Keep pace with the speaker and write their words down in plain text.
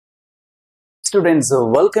students,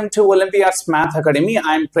 welcome to Olympiad's Math Academy.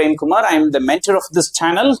 I am Prem Kumar. I am the mentor of this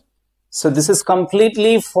channel. So this is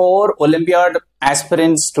completely for Olympiad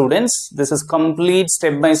aspirant students. This is complete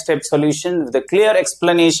step-by-step solution with the clear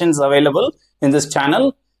explanations available in this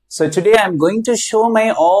channel. So today I am going to show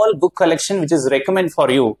my all book collection which is recommended for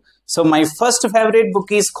you. So my first favorite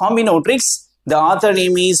book is Combinatorics. The author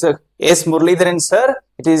name is S. Muralidharan sir.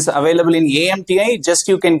 It is available in AMTI. Just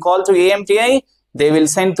you can call to AMTI. They will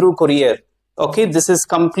send through courier. Okay, this is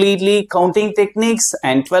completely counting techniques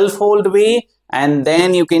and 12-fold way, and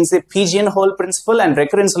then you can say pigeonhole principle and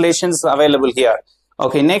recurrence relations available here.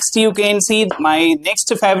 Okay, next you can see my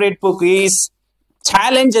next favorite book is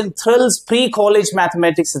Challenge and Thrills Pre-College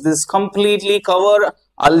Mathematics. This is completely cover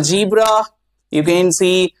algebra. You can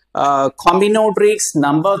see combinatorics,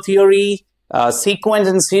 number theory, sequence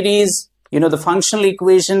and series, you know, the functional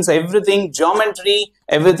equations, everything, geometry,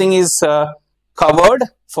 everything is covered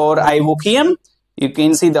for IOQM. You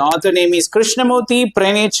can see the author name is Krishnamurthy,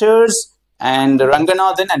 Pranachers, and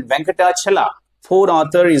Ranganathan and Venkatachala. 4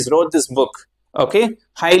 authors wrote this book. Okay,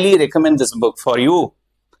 highly recommend this book for you.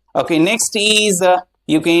 Okay, next is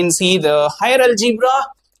you can see the higher algebra,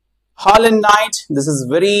 Hall and Knight. This is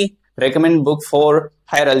very recommend book for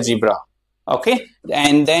higher algebra. Okay,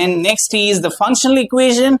 and then next is the functional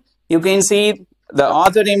equation. You can see the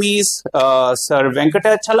author name is Sir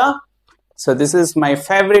Venkatachala. So this is my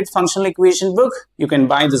favorite functional equation book. You can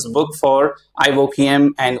buy this book for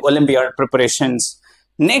IOQM and Olympiad preparations.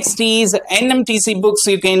 Next is NMTC Books.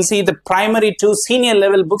 You can see the primary to senior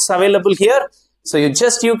level books available here. So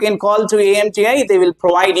you can call to AMTI. They will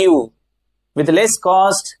provide you with less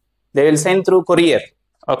cost. They will send through courier.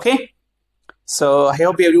 Okay. So I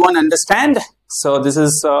hope everyone understand. So this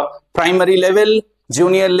is primary level,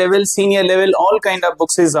 junior level, senior level, all kind of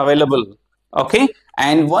books is available. Okay.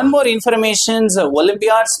 And one more information,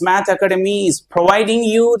 Olympiad's Math Academy is providing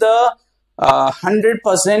you the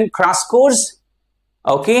 100% crash course.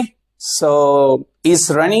 Okay. So is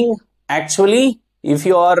running actually. If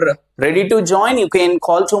you are ready to join, you can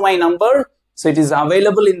call to my number. So it is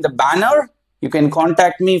available in the banner. You can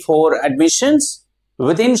contact me for admissions.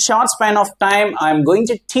 Within short span of time, I am going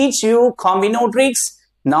to teach you combinatorics,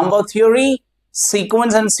 number theory,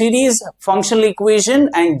 sequence and series, functional equation,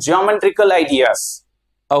 and geometrical ideas.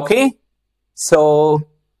 Okay. So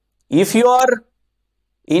if you are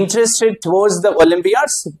interested towards the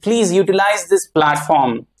Olympiads, please utilize this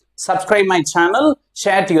platform. Subscribe my channel,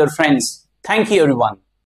 share to your friends. Thank you everyone.